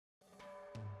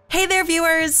Hey there,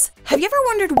 viewers! Have you ever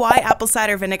wondered why apple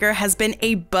cider vinegar has been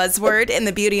a buzzword in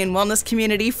the beauty and wellness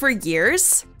community for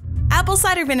years? Apple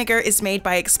cider vinegar is made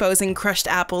by exposing crushed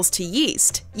apples to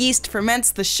yeast. Yeast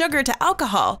ferments the sugar to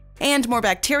alcohol, and more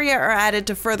bacteria are added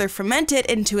to further ferment it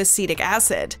into acetic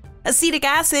acid. Acetic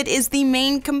acid is the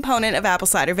main component of apple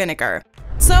cider vinegar.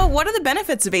 So what are the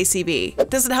benefits of ACV?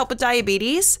 Does it help with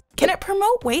diabetes? Can it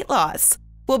promote weight loss?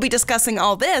 We'll be discussing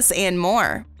all this and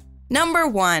more. Number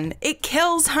 1. It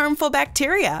kills harmful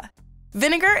bacteria.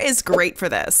 Vinegar is great for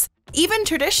this. Even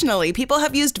traditionally, people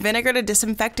have used vinegar to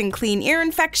disinfect and clean ear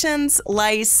infections,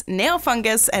 lice, nail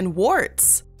fungus, and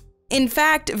warts. In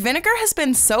fact, vinegar has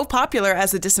been so popular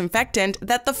as a disinfectant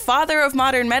that the father of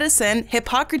modern medicine,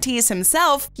 Hippocrates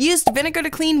himself, used vinegar to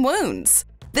clean wounds.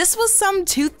 This was some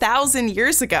 2,000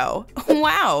 years ago.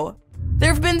 Wow!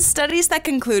 There have been studies that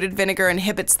concluded vinegar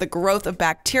inhibits the growth of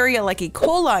bacteria like E.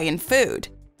 coli in food.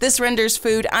 This renders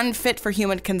food unfit for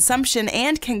human consumption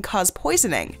and can cause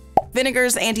poisoning.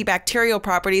 Vinegar's antibacterial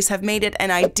properties have made it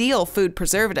an ideal food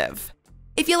preservative.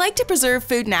 If you like to preserve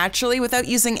food naturally without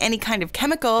using any kind of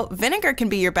chemical, vinegar can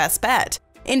be your best bet.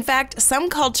 In fact,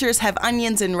 some cultures have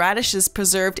onions and radishes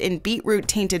preserved in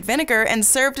beetroot-tainted vinegar and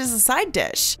served as a side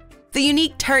dish. The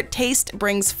unique tart taste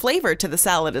brings flavor to the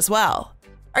salad as well.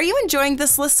 Are you enjoying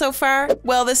this list so far?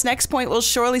 Well, this next point will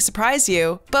surely surprise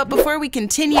you. But before we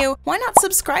continue, why not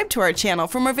subscribe to our channel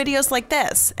for more videos like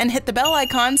this and hit the bell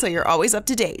icon so you're always up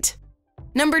to date.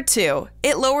 Number 2.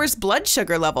 It lowers blood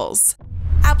sugar levels.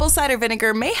 Apple cider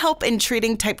vinegar may help in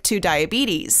treating type 2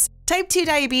 diabetes. Type 2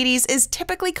 diabetes is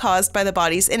typically caused by the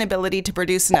body's inability to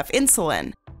produce enough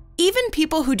insulin. Even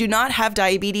people who do not have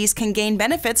diabetes can gain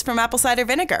benefits from apple cider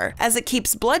vinegar, as it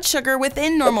keeps blood sugar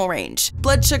within normal range.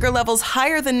 Blood sugar levels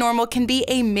higher than normal can be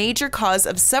a major cause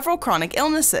of several chronic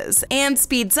illnesses and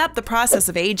speeds up the process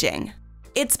of aging.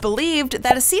 It's believed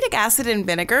that acetic acid in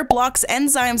vinegar blocks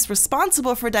enzymes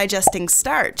responsible for digesting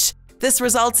starch. This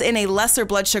results in a lesser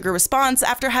blood sugar response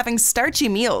after having starchy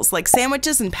meals like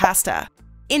sandwiches and pasta.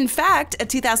 In fact, a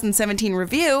 2017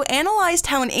 review analyzed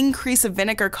how an increase of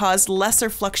vinegar caused lesser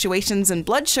fluctuations in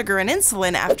blood sugar and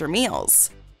insulin after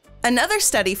meals. Another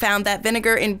study found that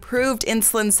vinegar improved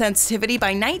insulin sensitivity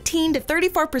by 19 to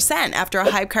 34% after a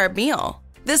high-carb meal.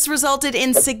 This resulted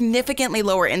in significantly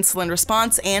lower insulin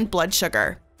response and blood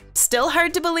sugar. Still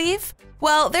hard to believe?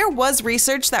 Well, there was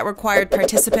research that required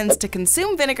participants to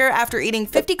consume vinegar after eating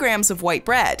 50 grams of white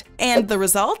bread, and the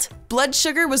result? Blood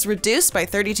sugar was reduced by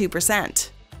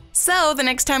 32%. So, the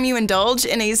next time you indulge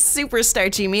in a super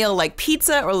starchy meal like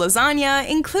pizza or lasagna,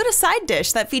 include a side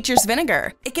dish that features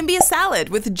vinegar. It can be a salad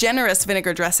with generous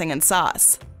vinegar dressing and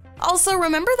sauce. Also,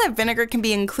 remember that vinegar can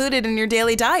be included in your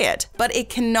daily diet, but it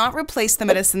cannot replace the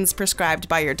medicines prescribed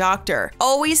by your doctor.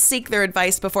 Always seek their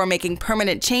advice before making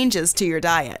permanent changes to your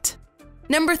diet.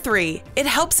 Number 3. It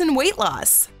helps in weight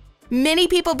loss. Many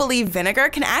people believe vinegar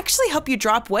can actually help you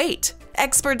drop weight.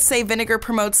 Experts say vinegar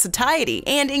promotes satiety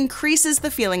and increases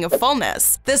the feeling of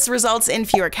fullness. This results in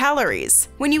fewer calories.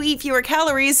 When you eat fewer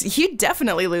calories, you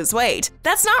definitely lose weight.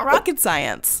 That's not rocket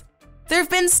science. There have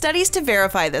been studies to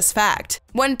verify this fact.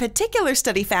 One particular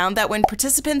study found that when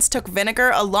participants took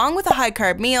vinegar along with a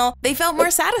high-carb meal, they felt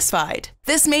more satisfied.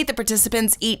 This made the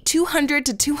participants eat 200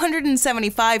 to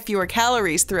 275 fewer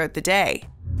calories throughout the day.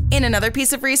 In another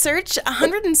piece of research,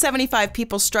 175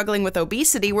 people struggling with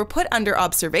obesity were put under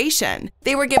observation.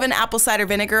 They were given apple cider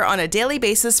vinegar on a daily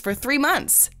basis for 3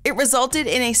 months. It resulted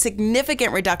in a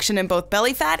significant reduction in both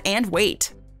belly fat and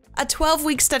weight. A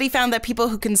 12-week study found that people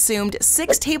who consumed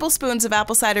 6 tablespoons of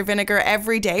apple cider vinegar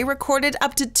every day recorded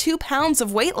up to 2 pounds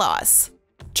of weight loss.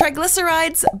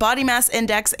 Triglycerides, body mass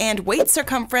index, and waist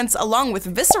circumference along with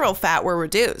visceral fat were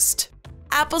reduced.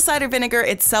 Apple cider vinegar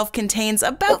itself contains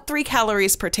about 3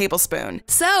 calories per tablespoon.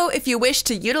 So if you wish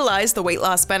to utilize the weight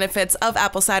loss benefits of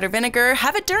apple cider vinegar,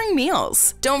 have it during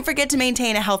meals. Don't forget to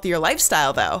maintain a healthier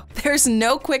lifestyle though. There's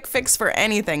no quick fix for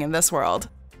anything in this world.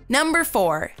 Number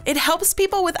 4. It helps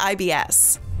people with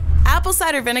IBS. Apple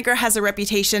cider vinegar has a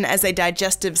reputation as a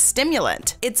digestive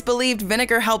stimulant. It's believed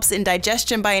vinegar helps in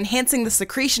digestion by enhancing the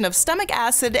secretion of stomach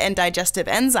acid and digestive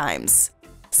enzymes.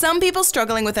 Some people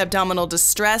struggling with abdominal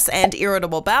distress and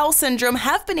irritable bowel syndrome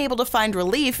have been able to find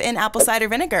relief in apple cider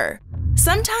vinegar.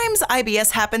 Sometimes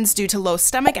IBS happens due to low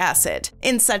stomach acid.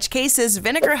 In such cases,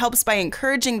 vinegar helps by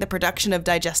encouraging the production of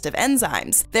digestive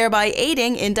enzymes, thereby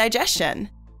aiding in digestion.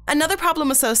 Another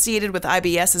problem associated with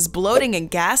IBS is bloating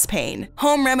and gas pain.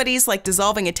 Home remedies like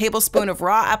dissolving a tablespoon of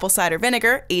raw apple cider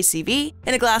vinegar, ACV,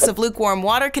 in a glass of lukewarm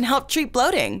water can help treat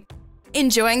bloating.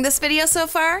 Enjoying this video so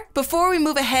far? Before we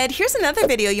move ahead, here's another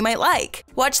video you might like.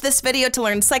 Watch this video to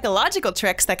learn psychological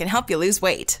tricks that can help you lose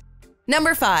weight.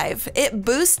 Number 5. It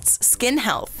boosts skin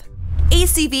health.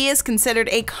 ACV is considered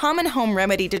a common home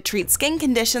remedy to treat skin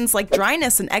conditions like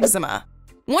dryness and eczema.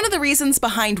 One of the reasons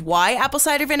behind why apple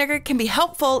cider vinegar can be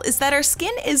helpful is that our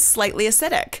skin is slightly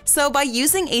acidic. So by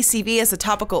using ACV as a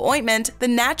topical ointment, the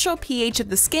natural pH of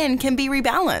the skin can be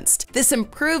rebalanced. This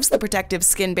improves the protective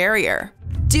skin barrier.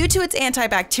 Due to its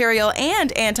antibacterial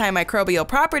and antimicrobial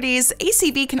properties,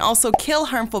 ACV can also kill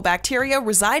harmful bacteria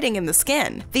residing in the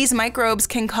skin. These microbes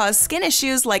can cause skin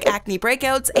issues like acne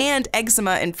breakouts and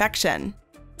eczema infection.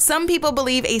 Some people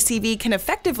believe ACV can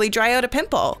effectively dry out a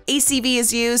pimple. ACV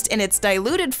is used in its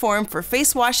diluted form for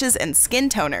face washes and skin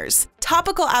toners.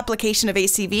 Topical application of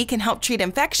ACV can help treat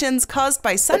infections caused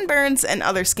by sunburns and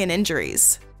other skin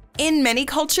injuries. In many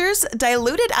cultures,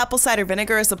 diluted apple cider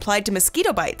vinegar is applied to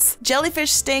mosquito bites, jellyfish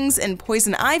stings, and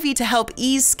poison ivy to help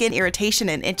ease skin irritation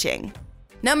and itching.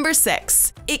 Number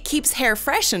 6. It keeps hair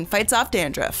fresh and fights off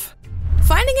dandruff.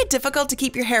 Finding it difficult to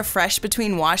keep your hair fresh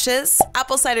between washes?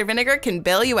 Apple cider vinegar can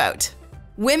bail you out.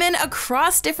 Women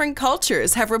across different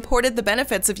cultures have reported the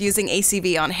benefits of using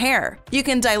ACV on hair. You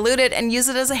can dilute it and use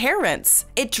it as a hair rinse.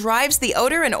 It drives the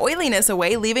odor and oiliness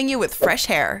away, leaving you with fresh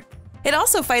hair. It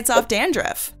also fights off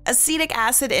dandruff. Acetic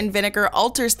acid in vinegar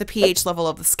alters the pH level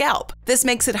of the scalp. This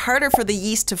makes it harder for the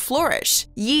yeast to flourish.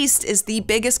 Yeast is the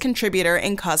biggest contributor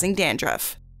in causing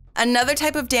dandruff. Another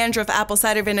type of dandruff apple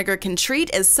cider vinegar can treat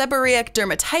is seborrheic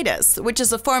dermatitis, which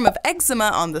is a form of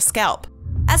eczema on the scalp.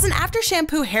 As an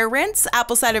after-shampoo hair rinse,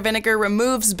 apple cider vinegar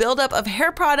removes buildup of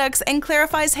hair products and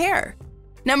clarifies hair.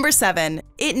 Number 7.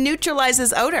 It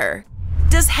neutralizes odor.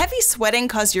 Does heavy sweating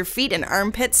cause your feet and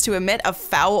armpits to emit a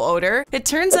foul odor? It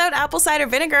turns out apple cider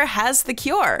vinegar has the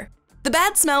cure. The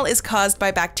bad smell is caused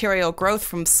by bacterial growth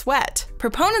from sweat.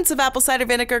 Proponents of apple cider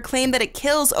vinegar claim that it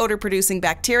kills odor-producing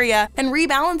bacteria and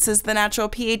rebalances the natural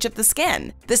pH of the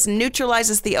skin. This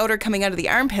neutralizes the odor coming out of the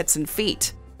armpits and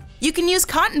feet. You can use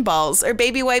cotton balls or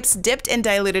baby wipes dipped in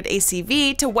diluted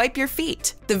ACV to wipe your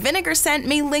feet. The vinegar scent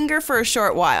may linger for a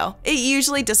short while. It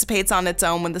usually dissipates on its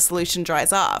own when the solution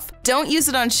dries off. Don't use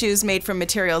it on shoes made from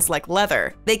materials like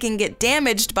leather. They can get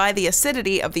damaged by the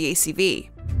acidity of the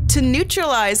ACV. To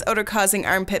neutralize odor-causing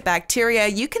armpit bacteria,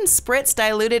 you can spritz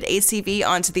diluted ACV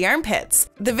onto the armpits.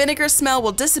 The vinegar smell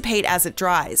will dissipate as it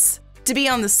dries. To be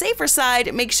on the safer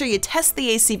side, make sure you test the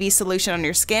ACV solution on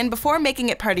your skin before making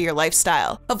it part of your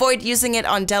lifestyle. Avoid using it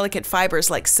on delicate fibers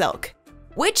like silk.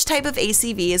 Which type of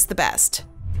ACV is the best?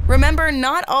 Remember,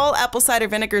 not all apple cider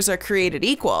vinegars are created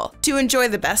equal. To enjoy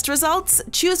the best results,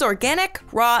 choose organic,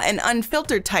 raw, and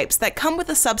unfiltered types that come with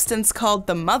a substance called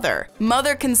the mother.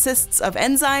 Mother consists of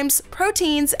enzymes,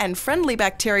 proteins, and friendly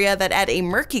bacteria that add a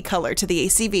murky color to the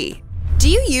ACV. Do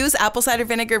you use apple cider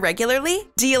vinegar regularly?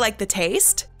 Do you like the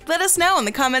taste? Let us know in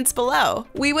the comments below.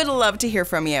 We would love to hear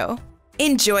from you.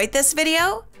 Enjoyed this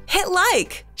video? Hit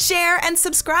like, share, and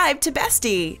subscribe to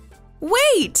Bestie.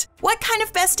 Wait! What kind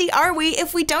of bestie are we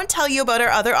if we don't tell you about our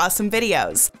other awesome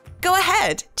videos? Go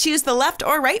ahead, choose the left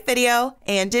or right video,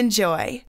 and enjoy.